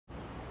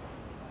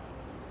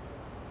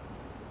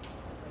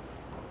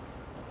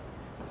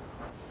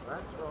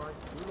That's right.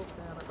 You look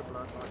down at the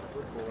blood like a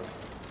good boy.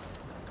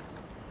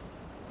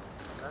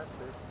 That's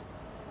it.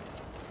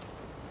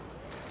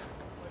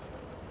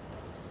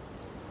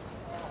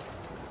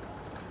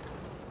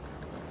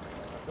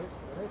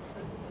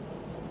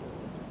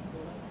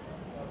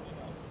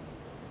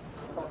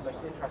 It's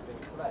an interesting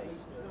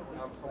place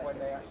for when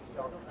they actually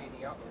start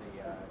cleaning up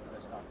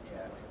the stuff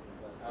here.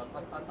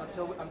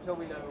 Until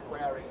we know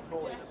where in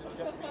Crawley, this will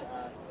just be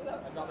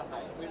another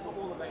house. We've got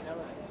all the main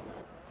elements.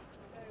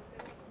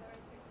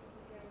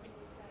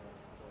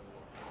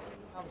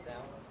 Calm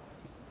down.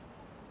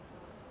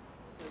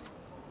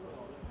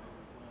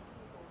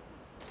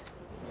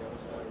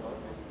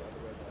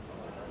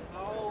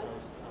 Oh,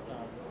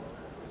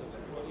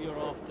 what you're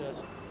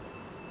after.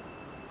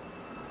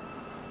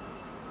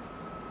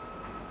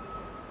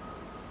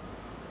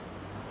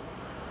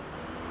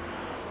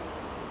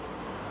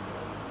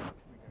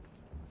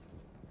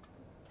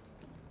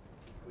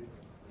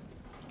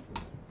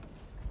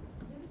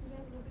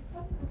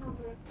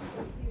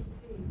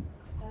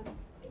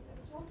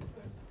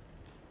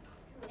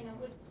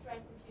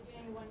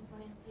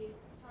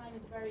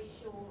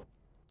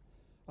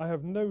 I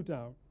have no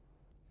doubt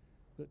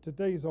that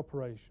today's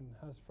operation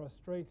has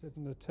frustrated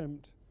an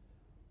attempt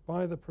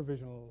by the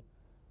Provisional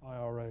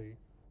IRA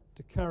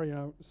to carry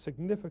out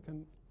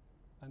significant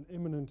and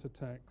imminent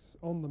attacks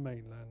on the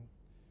mainland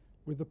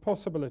with the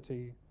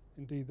possibility,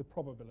 indeed the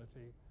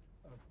probability,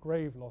 of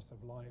grave loss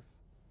of life,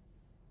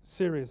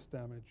 serious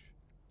damage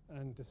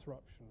and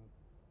disruption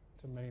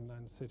to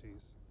mainland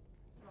cities.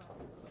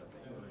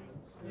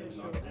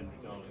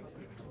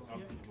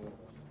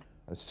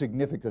 A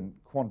significant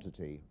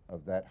quantity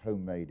of that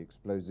homemade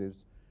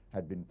explosives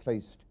had been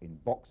placed in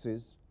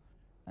boxes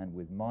and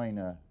with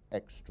minor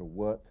extra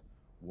work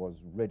was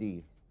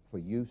ready for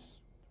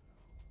use,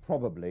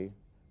 probably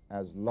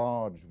as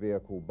large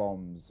vehicle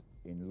bombs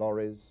in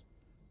lorries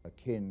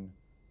akin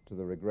to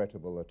the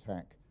regrettable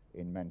attack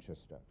in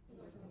Manchester.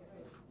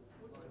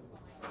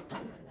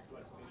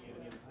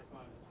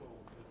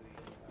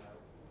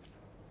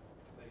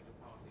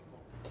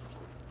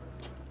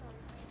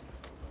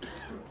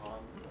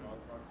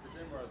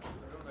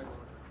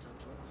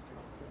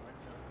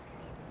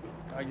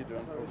 How you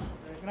doing, folks?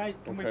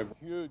 Can we have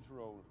a huge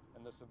role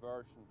in the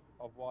subversion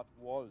of what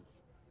was.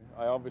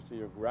 I obviously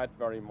regret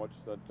very much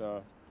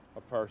that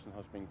a person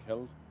has been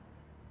killed.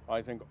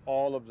 I think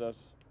all of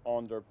this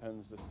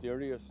underpins the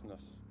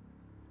seriousness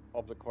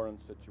of the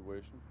current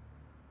situation.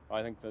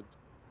 I think that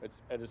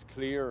it is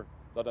clear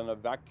that in a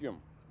vacuum,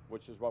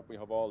 which is what we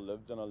have all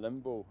lived in, a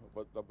limbo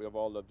that we have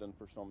all lived in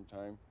for some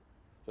time,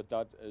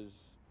 that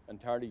is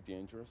entirely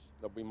dangerous,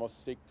 that we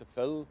must seek to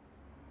fill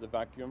the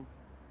vacuum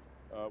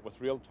with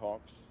real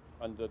talks,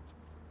 and that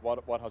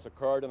what has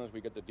occurred, and as we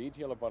get the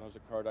detail of what has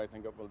occurred, I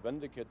think it will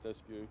vindicate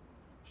this view,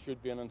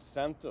 should be an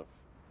incentive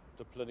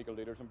to political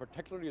leaders, and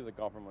particularly the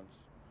governments,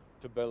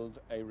 to build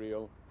a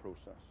real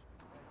process.